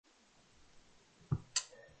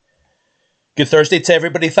Good Thursday to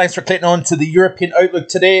everybody. Thanks for clicking on to the European Outlook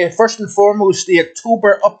today. First and foremost, the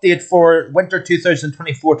October update for winter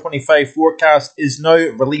 2024-25 forecast is now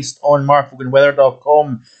released on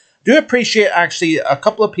markvoganweather.com. Do appreciate, actually, a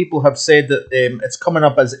couple of people have said that it's coming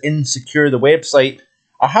up as insecure, the website.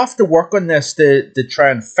 I have to work on this to try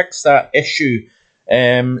and fix that issue.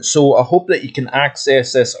 So I hope that you can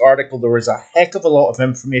access this article. There was a heck of a lot of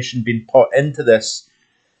information being put into this.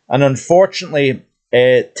 And unfortunately,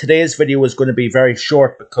 today's video is going to be very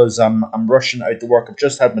short because I'm rushing out to work. I've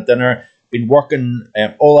just had my dinner, been working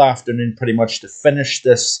all afternoon pretty much to finish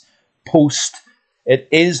this post. It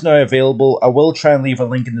is now available. I will try and leave a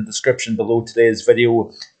link in the description below today's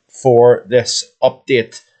video for this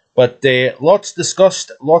update. But lots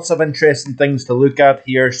discussed, lots of interesting things to look at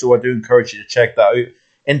here, so I do encourage you to check that out.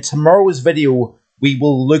 In tomorrow's video, we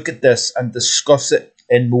will look at this and discuss it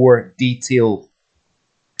in more detail.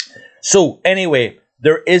 So anyway,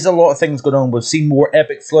 there is a lot of things going on. We've seen more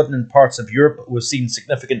epic flooding in parts of Europe. We've seen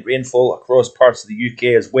significant rainfall across parts of the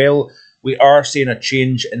UK as well. We are seeing a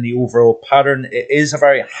change in the overall pattern. It is a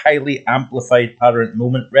very highly amplified pattern at the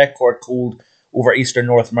moment. Record cold over eastern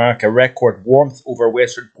North America. Record warmth over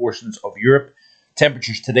western portions of Europe.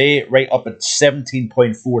 Temperatures today right up at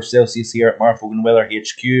 17.4 Celsius here at Mark Vogan Weather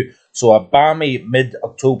HQ. So a balmy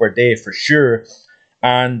mid-October day for sure.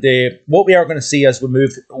 And what we are going to see as we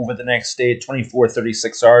move over the next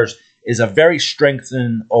 24-36 hours is a very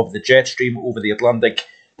strengthening of the jet stream over the Atlantic.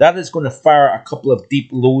 That is going to fire a couple of deep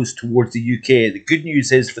lows towards the UK. The good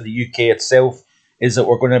news is for the UK itself is that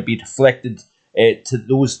we're going to be deflected to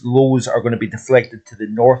those lows are going to be deflected to the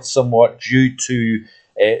north somewhat due to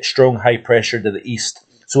strong high pressure to the east.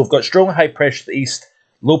 So we've got strong high pressure to the east,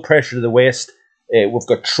 low pressure to the west. We've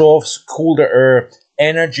got troughs, colder air,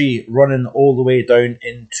 energy running all the way down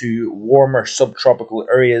into warmer subtropical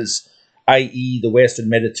areas, i.e. the Western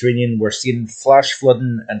Mediterranean. We're seeing flash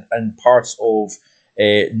flooding in parts of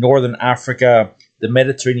northern Africa, the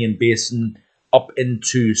Mediterranean basin, up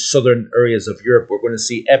into southern areas of Europe. We're going to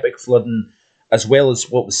see epic flooding, as well as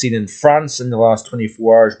what we've seen in France in the last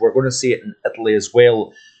 24 hours. We're going to see it in Italy as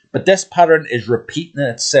well. But this pattern is repeating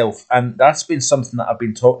itself, and that's been something that I've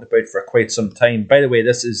been talking about for quite some time. By the way,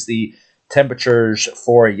 this is the temperatures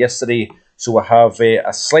for yesterday. So we have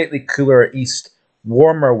a slightly cooler east,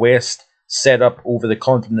 warmer west set up over the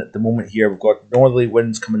continent at the moment here. We've got northerly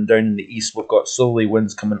winds coming down in the east. We've got southerly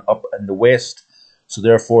winds coming up in the west. So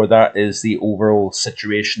therefore, that is the overall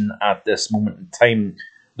situation at this moment in time.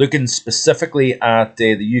 Looking specifically at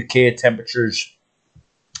the UK temperatures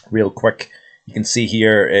real quick, you can see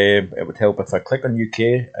here, it would help if I click on UK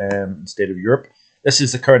instead of Europe. This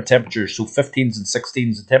is the current temperature, so 15s and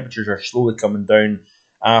 16s. The temperatures are slowly coming down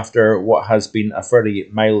after what has been a fairly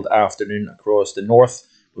mild afternoon across the north.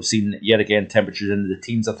 We've seen, yet again, temperatures into the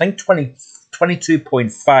teens. I think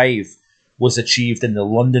 22.5 was achieved in the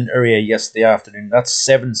London area yesterday afternoon. That's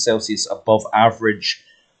 7 Celsius above average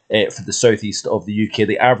for the southeast of the UK.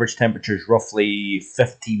 The average temperature is roughly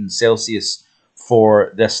 15 Celsius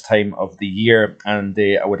for this time of the year, and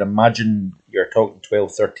I would imagine you're talking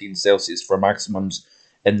 12, 13 Celsius for maximums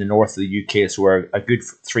in the north of the UK, so we're a good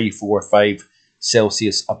 3, 4, 5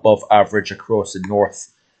 Celsius above average across the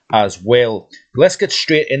north as well. Let's get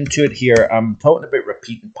straight into it here. I'm talking about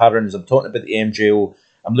repeating patterns, I'm talking about the MJO,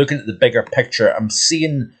 I'm looking at the bigger picture, I'm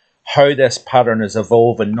seeing how this pattern is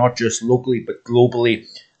evolving, not just locally but globally.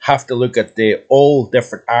 Have to look at all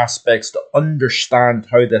different aspects to understand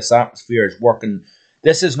how this atmosphere is working.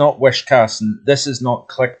 This is not wish casting. This is not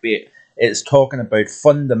clickbait. It's talking about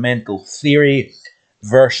fundamental theory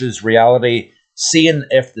versus reality, seeing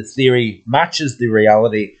if the theory matches the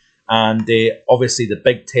reality. And obviously the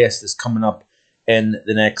big test is coming up in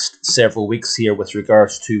the next several weeks here with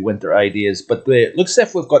regards to winter ideas. But it looks as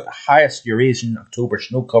if we've got the highest Eurasian October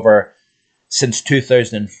snow cover since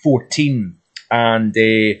 2014. And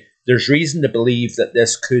there's reason to believe that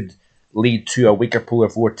this could lead to a weaker polar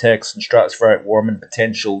vortex and stratospheric warming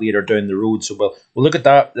potential later down the road. So we'll look at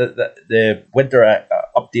that. The winter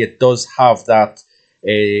update does have that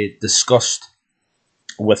discussed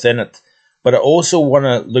within it. But I also want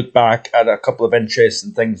to look back at a couple of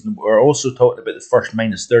interesting things. We're also talking about the first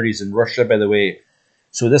 -30s in Russia, by the way.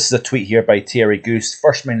 So this is a tweet here by Thierry Goose.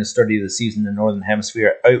 First -30 of the season in the Northern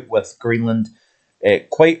Hemisphere, out with Greenland.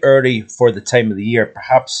 Quite early for the time of the year.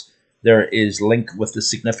 Perhaps there is link with the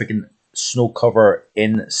significant snow cover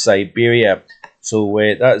in Siberia. So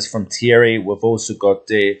that is from Thierry. We've also got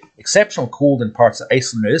exceptional cold in parts of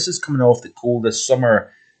Iceland. Now, this is coming off the coldest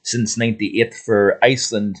summer since '98 for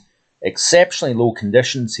Iceland. Exceptionally low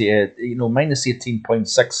conditions here. You know,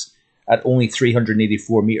 -18.6 at only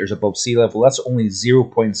 384 metres above sea level. That's only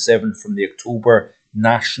 0.7 from the October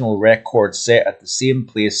national record set at the same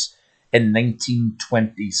place in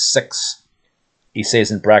 1926. He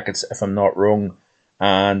says in brackets, if I'm not wrong.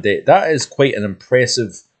 And that is quite an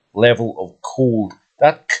impressive level of cold.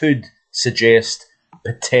 That could suggest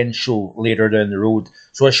potential later down the road.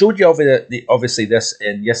 So I showed you obviously this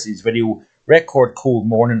in yesterday's video. Record cold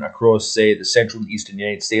morning across the central and eastern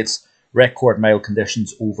United States. Record mild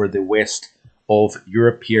conditions over the west of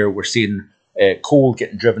Europe here. We're seeing cold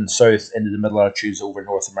getting driven south into the middle latitudes over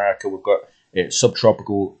North America. We've got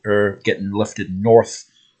subtropical air getting lifted north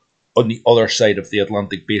on the other side of the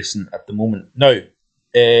Atlantic basin at the moment. Now,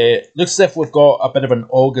 looks as if we've got a bit of an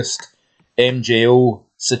August MJO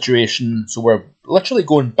situation. So we're literally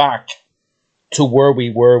going back to where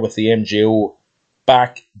we were with the MJO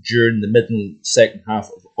back during the middle second half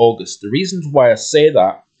of August. The reasons why I say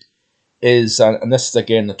that is, and this is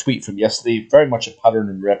again a tweet from yesterday, very much a pattern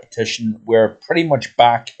in repetition. We're pretty much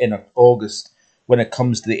back in August when it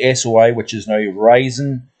comes to the SOI, which is now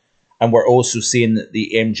rising, and we're also seeing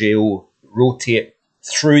the MJO rotate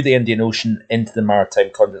through the Indian Ocean into the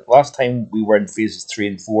maritime continent. Last time we were in phases 3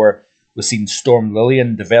 and 4, we've seen Storm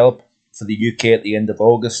Lillian develop for the UK at the end of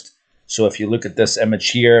August. So if you look at this image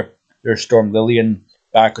here, there's Storm Lillian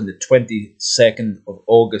back on the 22nd of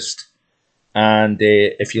August. And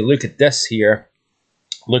if you look at this here,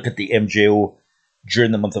 look at the MJO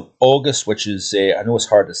during the month of August, which is, I know it's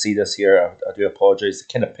hard to see this here, I do apologise,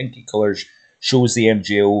 the kind of pinky colours shows the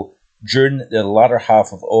MJO. During the latter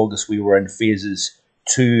half of August, we were in phases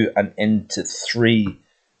 2 and into 3.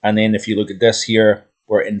 And then if you look at this here,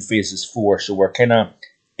 we're in phases 4. So we're kind of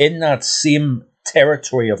in that same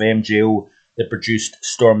territory of MJO that produced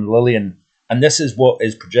Storm Lillian. And this is what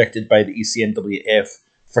is projected by the ECNWF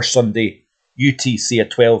for Sunday, UTC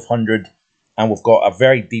at 1200. And we've got a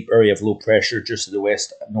very deep area of low pressure just to the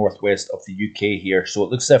west northwest of the UK here. So it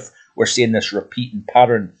looks as if we're seeing this repeating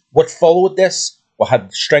pattern. What followed this? We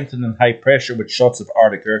had strengthening high pressure with shots of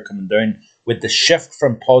Arctic air coming down, with the shift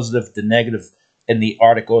from positive to negative in the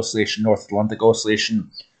Arctic Oscillation, North Atlantic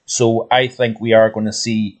Oscillation. So I think we are going to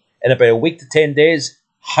see, in about a week to 10 days,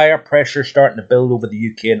 higher pressure starting to build over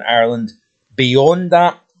the UK and Ireland. Beyond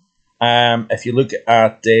that, if you look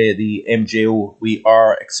at the MJO, we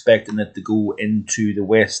are expecting it to go into the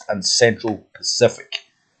West and Central Pacific,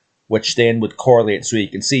 which then would correlate. So you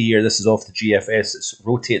can see here, this is off the GFS. It's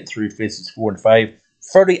rotating through phases 4 and 5.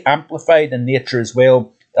 Fairly amplified in nature as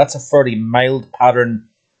well. That's a fairly mild pattern.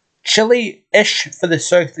 Chilly-ish for the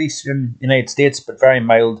southeastern United States, but very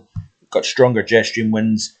mild. We've got stronger jet stream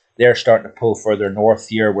winds. They're starting to pull further north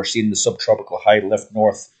here. We're seeing the subtropical high lift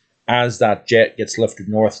north as that jet gets lifted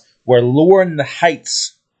north. We're lowering the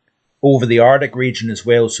heights over the Arctic region as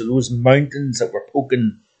well. So those mountains that were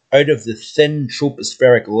poking out of the thin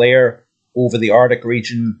tropospheric layer over the Arctic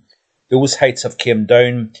region, those heights have come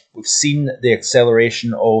down. We've seen the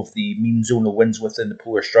acceleration of the mean zonal winds within the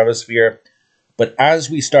polar stratosphere. But as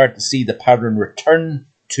we start to see the pattern return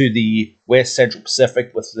to the West Central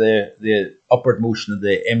Pacific with the upward motion of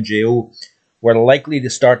the MJO, we're likely to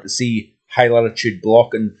start to see high latitude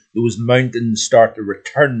blocking. Those mountains start to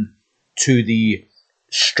return to the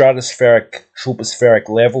stratospheric, tropospheric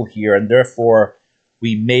level here, and therefore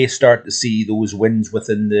we may start to see those winds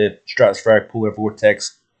within the stratospheric polar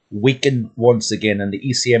vortex weaken once again, and the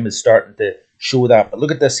ECM is starting to show that. But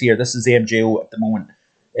look at this here. This is the MJO at the moment,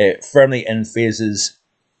 firmly in phases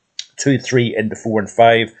 2, 3, into 4 and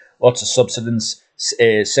 5. Lots of subsidence,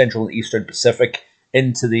 Central and Eastern Pacific,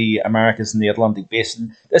 into the Americas and the Atlantic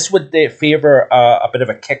Basin. This would favour a bit of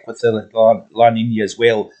a kick with the La Nina as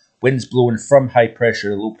well. Winds blowing from high pressure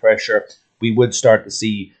to low pressure. We would start to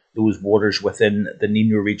see those waters within the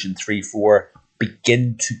Nino region 3-4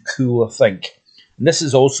 begin to cool, I think. And this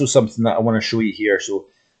is also something that I want to show you here. So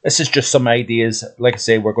this is just some ideas. Like I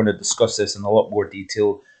say, we're going to discuss this in a lot more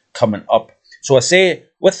detail coming up. So I say,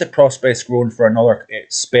 with the prospects growing for another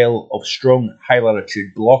spell of strong high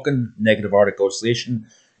latitude blocking, negative Arctic oscillation,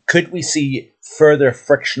 could we see further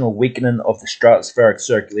frictional weakening of the stratospheric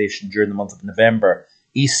circulation during the month of November?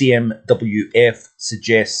 ECMWF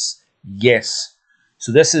suggests yes.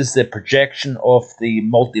 So this is the projection of the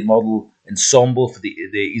multi-model ensemble for the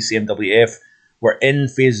ECMWF. We're in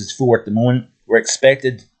phases 4 at the moment. We're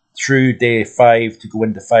expected through day 5 to go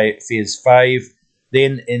into phase 5,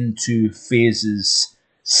 then into phases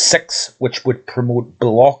 6, which would promote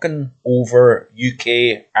blocking over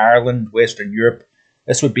UK, Ireland, Western Europe.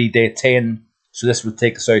 This would be day 10, so this would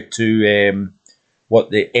take us out to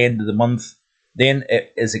the end of the month. Then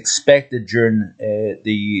it is expected during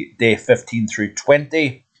the day 15 through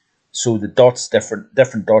 20, So the dots,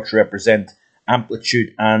 different dots represent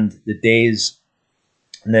amplitude, and the days.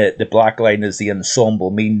 And the black line is the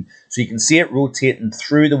ensemble mean. So you can see it rotating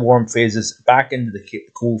through the warm phases, back into the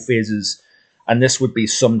cold phases, and this would be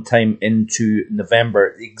sometime into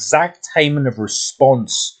November. The exact timing of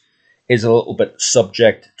response is a little bit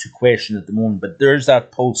subject to question at the moment, but there's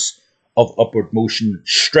that pulse of upward motion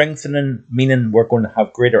strengthening, meaning we're going to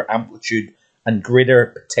have greater amplitude and greater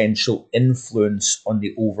potential influence on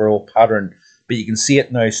the overall pattern. But you can see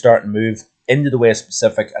it now starting to move into the West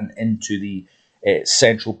Pacific and into the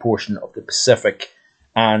central portion of the Pacific.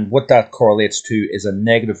 And what that correlates to is a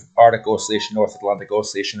negative Arctic oscillation, North Atlantic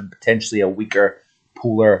oscillation, and potentially a weaker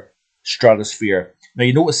polar stratosphere. Now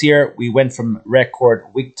you notice here we went from record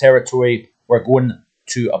weak territory, we're going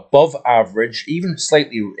to above average, even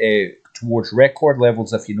slightly towards record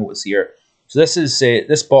levels if you notice here. So this is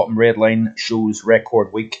this bottom red line shows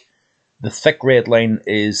record weak, the thick red line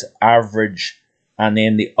is average, and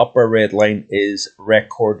then the upper red line is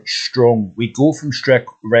record strong. We go from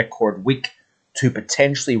record weak to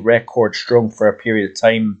potentially record strong for a period of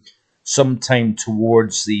time, sometime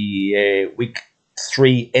towards the week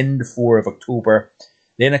 3 into 4 of October.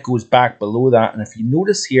 Then it goes back below that, and if you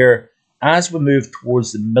notice here, as we move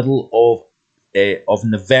towards the middle of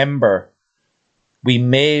November, we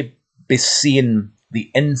may be seeing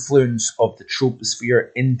the influence of the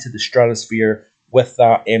troposphere into the stratosphere with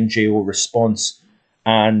that MJO response,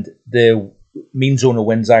 and the mean zone of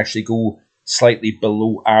winds actually go slightly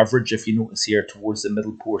below average if you notice here towards the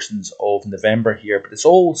middle portions of November here. But it's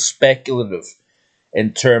all speculative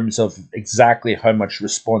in terms of exactly how much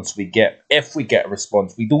response we get, if we get a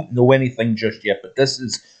response. We don't know anything just yet, but this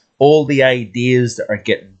is all the ideas that are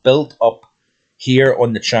getting built up here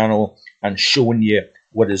on the channel and showing you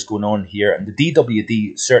what is going on here. And the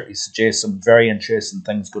DWD certainly suggests some very interesting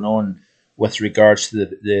things going on with regards to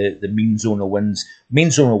the mean zone of winds. Mean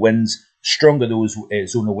zone of winds, stronger those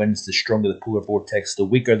zone of winds, the stronger the polar vortex. The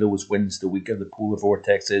weaker those winds, the weaker the polar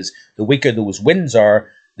vortex is. The weaker those winds are,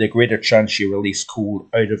 the greater chance you release cold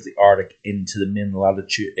out of the Arctic into the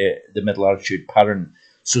mid-latitude pattern.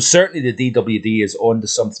 So certainly the DWD is on to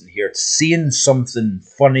something here. It's seeing something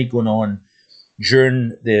funny going on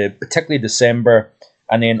during particularly December,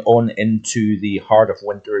 and then on into the heart of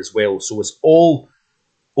winter as well. So it's all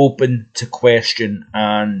open to question,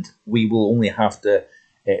 and we will only have to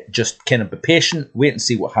just kind of be patient, wait and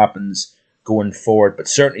see what happens going forward. But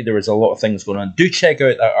certainly there is a lot of things going on. Do check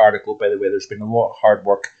out that article, by the way. There's been a lot of hard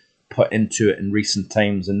work put into it in recent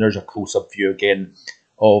times, and there's a close-up view again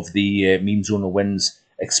of the mean zone of winds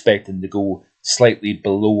expecting to go slightly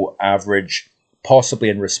below average, possibly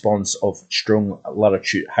in response of strong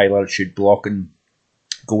latitude, high latitude blocking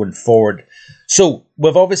going forward. So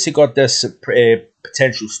we've obviously got this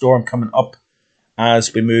potential storm coming up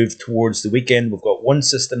as we move towards the weekend. We've got one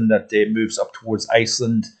system that moves up towards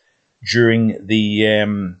Iceland during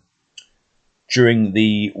the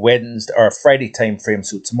Wednesday or Friday time frame.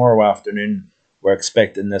 So tomorrow afternoon we're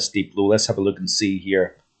expecting this deep low. Let's have a look and see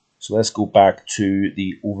here. So let's go back to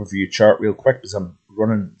the overview chart real quick, because I'm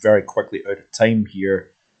running very quickly out of time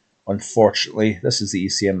here, unfortunately. This is the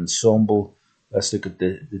ECM ensemble. Let's look at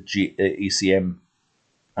the ECM,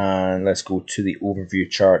 and let's go to the overview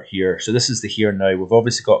chart here. So this is the here now. We've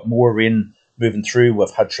obviously got more rain moving through. We've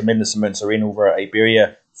had tremendous amounts of rain over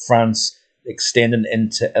Iberia, France, extending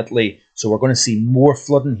into Italy. So we're going to see more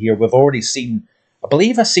flooding here. We've already seen, I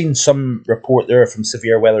believe I've seen some report there from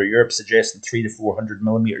Severe Weather Europe suggesting 300 to 400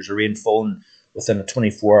 millimeters of rain falling within a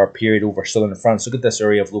 24-hour period over southern France. Look at this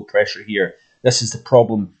area of low pressure here. This is the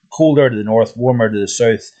problem. Colder to the north, warmer to the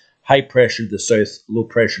south, high pressure to the south, low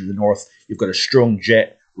pressure to the north. You've got a strong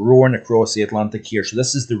jet roaring across the Atlantic here. So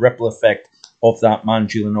this is the ripple effect of that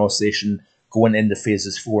Mann-Julian oscillation going into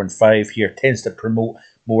phases 4 and 5 here. It tends to promote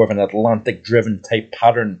more of an Atlantic-driven type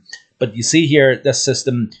pattern. But you see here, this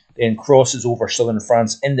system then crosses over southern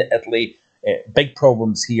France into Italy. Big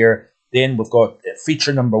problems here. Then we've got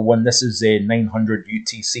feature number 1. This is a 900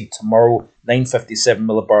 UTC tomorrow, 957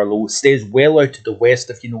 millibar low. Stays well out to the west,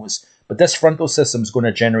 if you notice. But this frontal system is going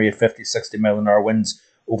to generate 50, 60 mile an hour winds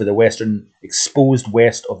over the western, exposed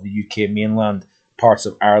west of the UK mainland, parts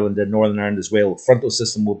of Ireland and Northern Ireland as well. Frontal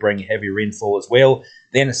system will bring heavy rainfall as well.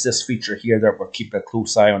 Then it's this feature here that we're keeping a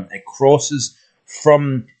close eye on. It crosses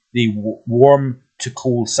from the warm to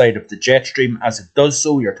cold side of the jet stream. As it does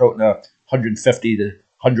so, you're talking a 150 to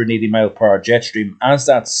 180 mile per hour jet stream. As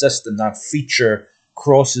that system, that feature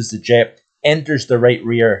crosses the jet, enters the right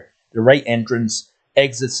rear, the right entrance,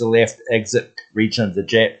 exits the left exit region of the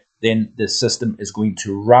jet, then the system is going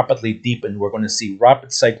to rapidly deepen. We're going to see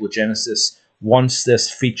rapid cyclogenesis once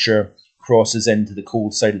this feature crosses into the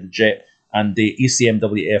cold side of the jet, and the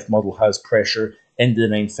ECMWF model has pressure into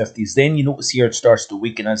the 950s. Then you notice here it starts to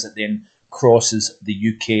weaken as it then crosses the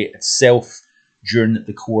UK itself during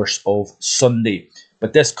the course of Sunday.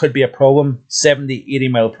 But this could be a problem. 70, 80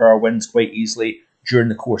 mile per hour winds quite easily during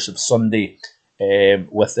the course of Sunday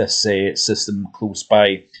with this system close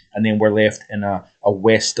by. And then we're left in a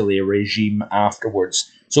westerly regime afterwards.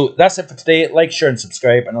 So that's it for today. Like, share, and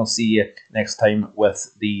subscribe, and I'll see you next time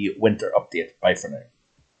with the winter update. Bye for now.